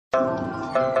Hello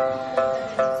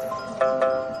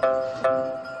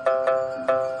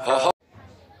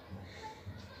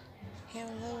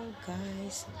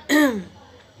guys.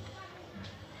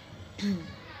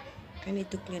 I need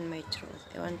to clean my throat.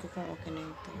 Ewan ko kung okay na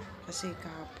ito. Kasi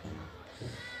kahapon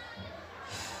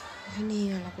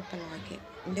hinihingal ako palagi.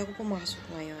 Hindi ako pumasok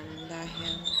ngayon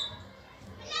dahil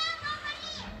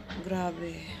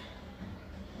grabe.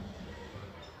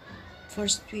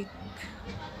 First week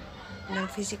ng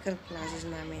physical classes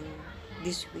namin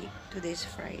this week. Today's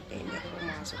Friday. Hindi ako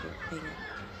pumasok ng pahinga.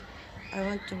 I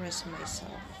want to rest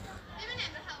myself.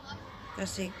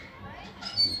 Kasi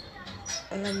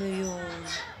alam mo yung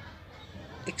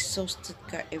exhausted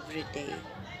ka everyday.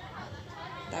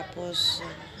 Tapos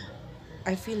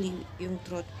I feel yung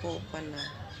throat ko pa na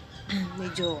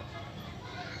medyo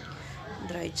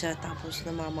dry siya, tapos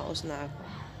namamaos na ako.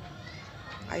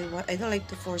 I don't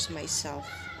like to force myself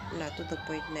na to the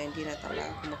point na hindi na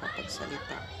talaga ako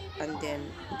makapagsalita, and then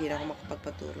hindi na ako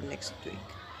makapagpaturo next week.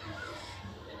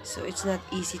 So it's not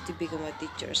easy to become a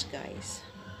teacher, guys.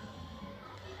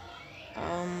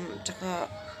 Tsaka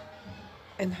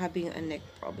I'm having a neck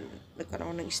problem.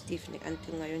 Nagkaroon ako ng stiff neck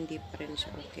until ngayon, hindi pa rin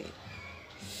siya okay.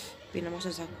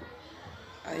 Pinamasas ako.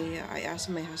 I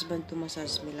asked my husband to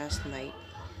massage me last night.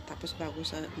 Tapos bago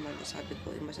sabi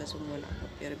ko, i-massage muna ako.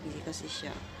 Pero busy kasi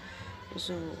siya.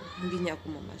 So, hindi niya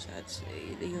ako mamassage.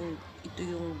 Ito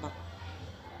yung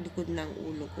likod ng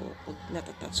ulo ko. Pag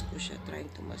natatouch ko siya,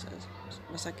 trying to massage,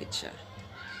 masakit siya.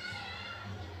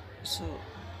 So,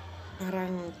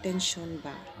 parang tension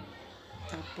ba?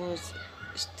 Tapos,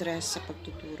 stress sa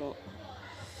pagtuturo.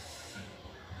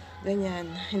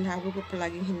 Ganyan, hinahabol ko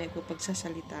palaging hinay ko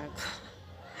pagsasalita ko.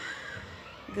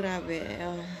 Grabe.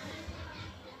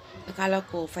 Akala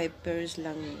ko 5 pairs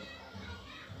lang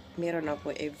meron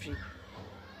ako every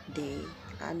day.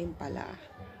 6 pala.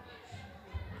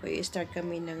 I-start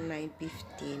kami ng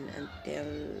 9:15 until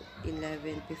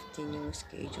 11:15 yung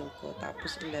schedule ko.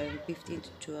 Tapos 11:15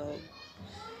 to 12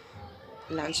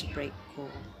 lunch break ko.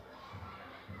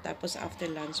 Tapos after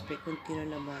lunch break, continue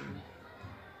naman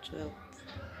 12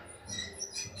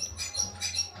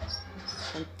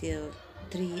 until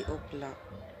 3 o'clock.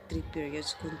 3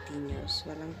 periods continuous.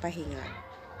 Walang pahinga.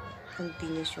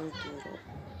 Continuous yung turo.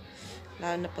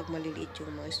 Lalo na pag maliliit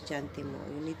yung mga estudyante mo,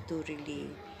 you need to really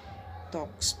talk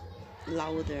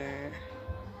louder,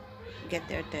 get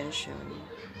their attention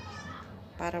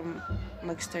para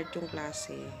mag-start yung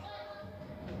klase.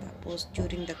 Tapos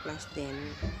during the class din,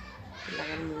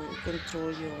 kailangan mo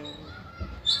control yung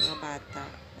mga bata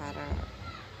para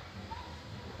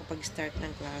pag-start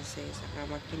ng klase, saka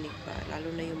makinig ba, lalo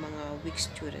na yung mga weak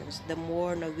students. The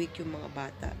more na weak yung mga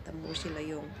bata, the more sila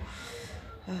yung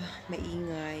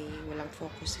maingay, walang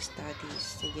focus sa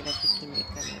studies, hindi nakikinig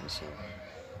ka na. So,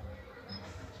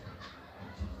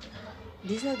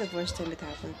 this is not the first time it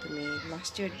happened to me.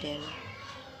 Last year din,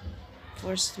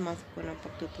 first month ko ng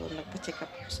pagtuturo, nagpa-check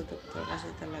up ako sa doktor kasi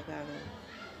talagang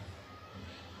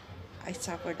I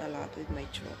suffered a lot with my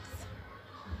throat.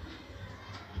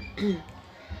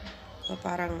 So,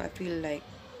 parang I feel like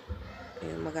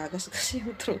magagasgas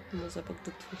yung throat mo sa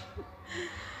pagtuturo.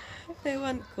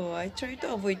 Ewan ko, I try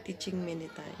to avoid teaching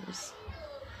many times.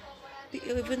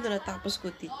 Even though natapos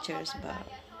ko teachers ba,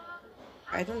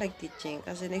 I don't like teaching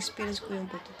kasi na-experience ko yung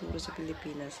pagtuturo sa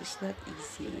Pilipinas. It's not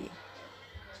easy.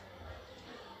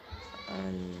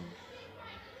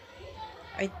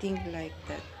 I think like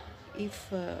that.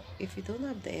 If you don't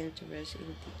have the interest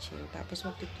in teaching, tapos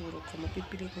magtuturo ka,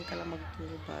 mapipilitan ka lang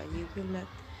magturo ba, you will not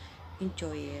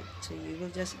enjoy it. So you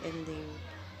will just ending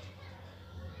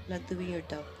not doing your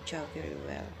job very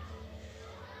well.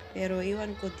 Pero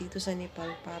iwan ko dito sa Nepal,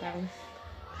 parang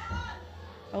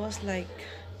I was like,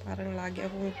 parang lagi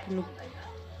akong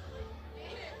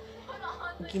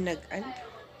ginagan.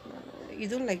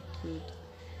 You don't like to,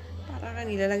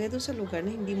 parang nilalagay doon sa lugar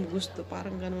na hindi mo gusto,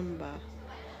 parang ganun ba.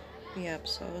 Yep,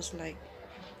 so I was like,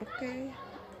 okay.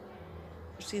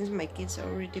 Since my kids are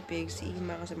already big, si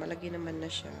Ima kasi malaki naman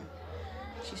na siya.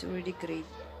 She's already grade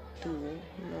 2.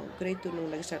 No, grade 2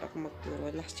 nung nag-start ako magturo.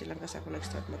 Last year lang kasi ako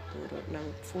nag-start magturo ng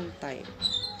full time.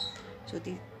 So,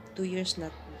 2 years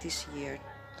na this year.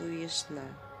 2 years na.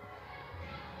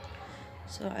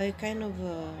 So, I kind of,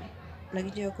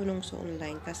 nag-enjoy ako nung sa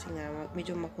online kasi nga,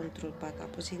 medyo makontrol pa.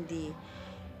 Tapos, hindi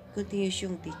continuous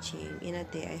yung teaching. In a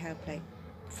day, I have like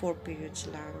 4 periods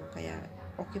lang. Kaya,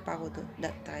 okay pa ako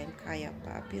that time. Kaya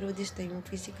pa. Pero this time, yung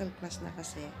physical class na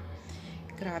kasi,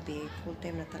 grabe, full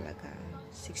time na talaga.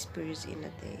 6 periods in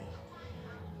a day.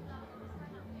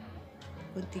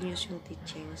 Continuous yung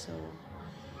teaching. So,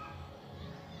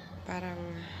 parang,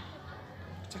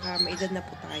 tsaka may edad na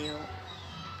po tayo.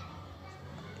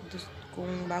 kung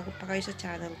bago pa kayo sa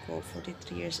channel ko,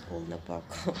 43 years old na po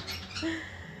ako.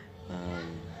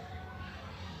 um,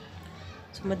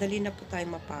 so, madali na po tayo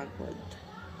mapagod.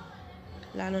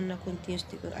 Lalo na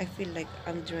continuously ko, I feel like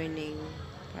I'm draining.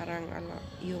 Parang,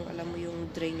 alam mo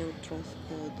yung drain yung throat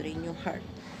ko, drain yung heart,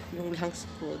 yung lungs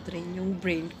ko, drain yung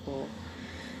brain ko.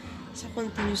 Sa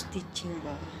continuous teaching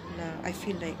ba, na I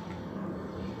feel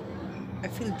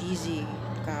dizzy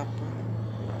kahapon.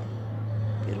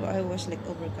 Pero I was like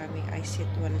overcoming. I sit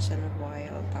once in a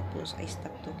while, tapos I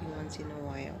stop talking once in a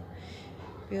while.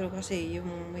 Pero kasi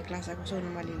yung may klase ako so na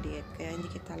maliliit, kaya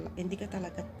hindi ka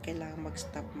talaga kailangan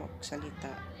mag-stop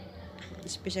magsalita.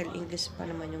 Especially English pa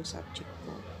naman yung subject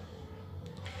ko.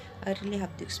 I really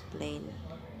have to explain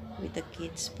with the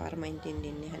kids para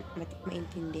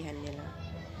maintindihan nila.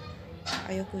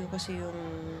 Ayoko yung kasi yung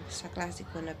sa klase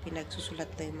ko na pinagsusulat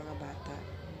na yung mga bata.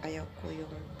 Ayoko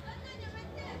yung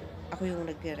ako yung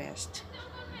nag-rest.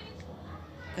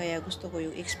 Kaya gusto ko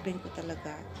yung explain ko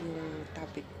talaga yung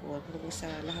topic ko kung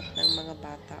sa lahat ng mga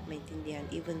bata maintindihan,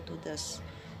 even to the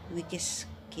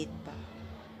weakest kid pa.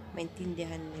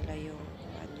 Maintindihan nila yung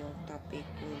topic,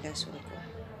 yung lesson ko.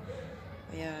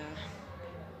 Kaya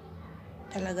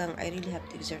talagang I really have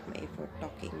to exert my effort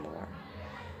talking more.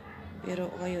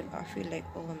 Pero ngayon, I feel like,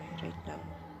 oh man, right now,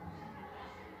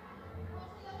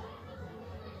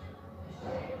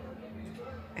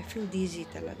 I feel dizzy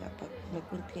talaga pag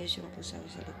mag-continuous yung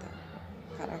pagsasalita.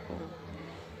 Para akong,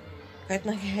 kahit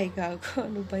nakahiga ako,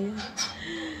 ano ba yan?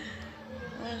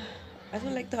 I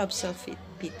don't like to have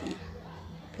self-pity.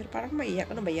 Pero parang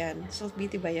maiyak, ano ba yan?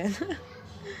 Self-pity ba yan?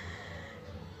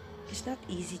 It's not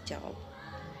easy job.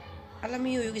 Alam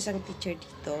mo yung isang teacher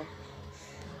dito,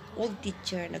 old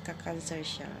teacher, nagka-cancer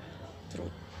siya.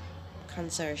 Throat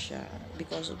cancer siya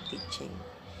because of teaching.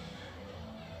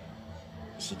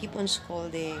 She keep on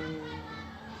scolding.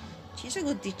 She's a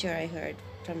good teacher, I heard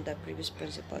from the previous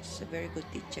principal. She's a very good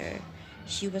teacher.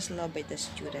 She was loved by the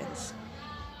students.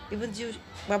 Even though,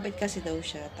 mabait kasi daw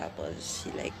siya. Tapos,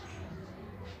 she like,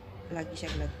 lagi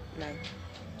siyang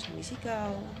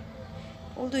sumisigaw.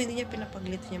 Although, hindi niya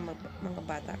pinapaglit niya mga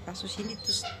bata. Kaso, she need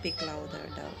to speak louder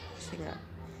daw. Kasi nga,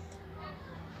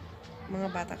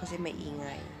 mga bata kasi may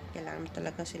ingay. Kailangan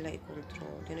talaga sila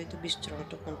i-control. You need to be strong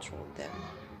to control them.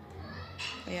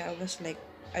 Kaya I was like,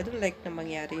 I don't like na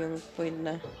mangyari yung point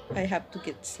na I have to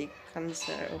get sick,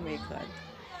 cancer, oh my God.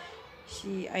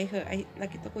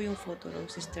 Nakita ko yung photo ng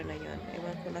sister na yun.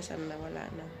 Ewan ko nasaan na, wala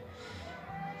na.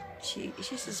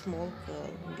 She's a small girl.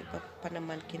 Hindi pa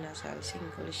naman kinasal.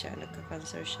 Single siya,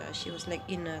 nagka-cancer siya. She was like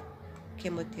in a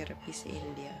chemotherapy sa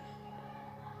India.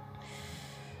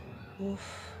 Oh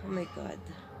my God.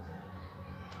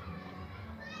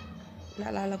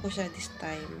 Naalala ko siya this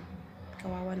time.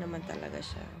 Kawawa naman talaga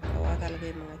siya. Kawawa talaga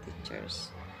yung mga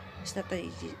teachers. It's not an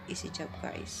easy job,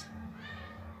 guys.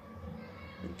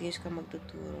 Continuous ka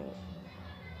magtuturo.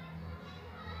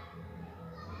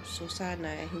 So,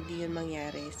 sana hindi yun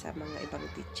mangyari sa mga ibang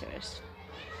teachers.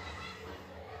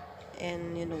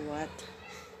 And, you know what?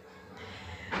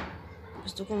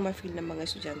 Gusto kong ma-feel ng mga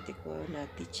estudyante ko na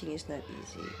teaching is not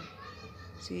easy.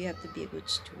 So, you have to be a good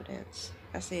student.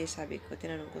 Kasi, sabi ko,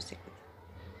 tinanong ko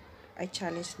I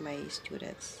challenged my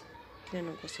students.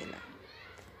 Tinanong ko sila.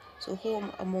 So, who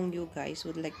among you guys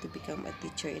would like to become a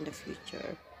teacher in the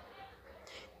future?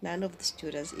 None of the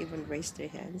students even raised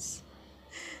their hands.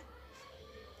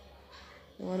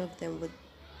 One of them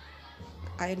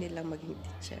ayaw nilang maging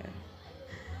teacher.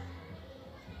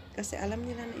 Kasi alam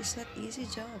nila na it's not easy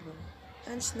job.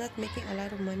 And it's not making a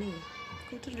lot of money.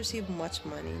 You don't receive much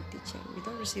money in teaching. We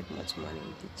don't receive much money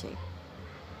in teaching.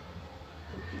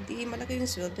 Hindi malaki yung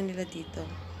sweldo nila dito.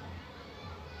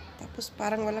 Tapos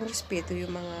parang walang respeto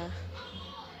yung mga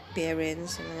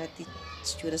parents, yung mga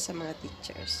students sa mga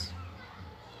teachers.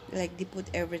 Like they put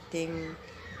everything,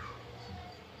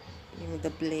 yung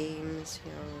the blames,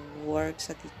 yung work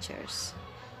sa teachers,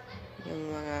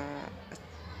 yung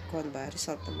mga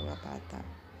result ng mga bata.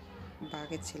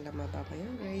 Bakit sila mababa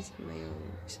yung grades, may yung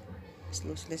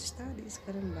useless studies,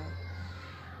 ganun ba?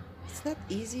 It's not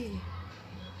easy.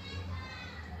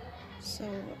 So,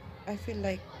 I feel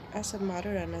like as a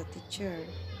mother and a teacher,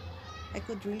 I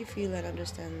could really feel and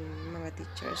understand mga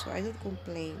teachers. So, I don't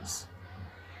complain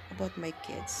about my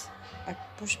kids. I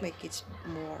push my kids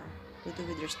more to do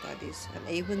with their studies. And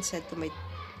I even said to my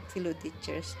fellow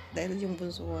teachers, dahil yung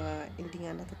bunso hindi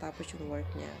nga natatapos yung work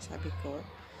niya, sabi ko,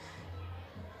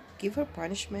 give her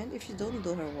punishment if you don't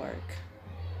do her work.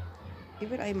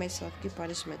 Even I myself give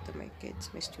punishment to my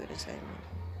kids, my students,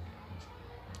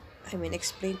 I mean,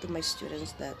 explain to my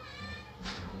students that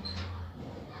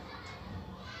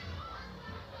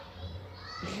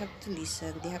they have to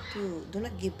listen. They have to, do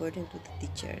not give burden to the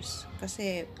teachers.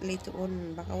 Kasi later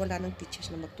on, baka wala ng teachers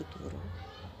na magtuturo.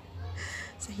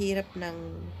 Sa hirap ng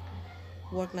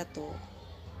work na to,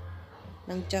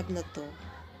 ng job na to,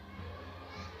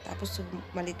 tapos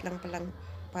malit lang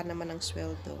pa naman ang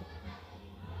sweldo.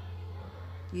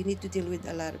 You need to deal with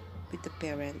a lot with the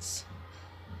parents.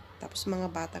 Tapos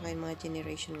mga bata ngayon, mga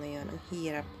generation ngayon, ang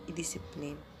hirap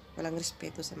i-discipline. Walang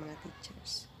respeto sa mga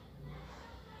teachers.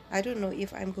 I don't know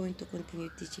if I'm going to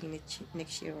continue teaching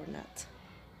next year or not.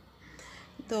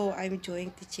 Though I'm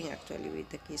enjoying teaching actually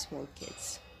with the small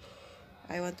kids.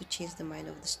 I want to change the mind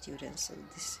of the students, of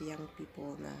these young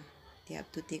people na they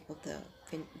have to think of the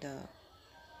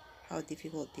how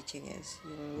difficult teaching is,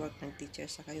 yung work ng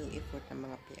teachers, saka yung effort ng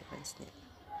mga parents nila.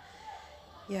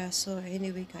 Yeah, so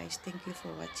anyway guys, thank you for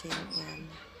watching and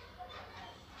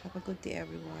have a good day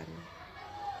everyone.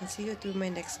 And see you to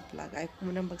my next vlog. Ayaw ko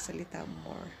munang magsalita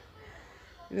more.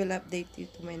 We will update you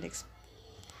to my next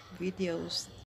videos.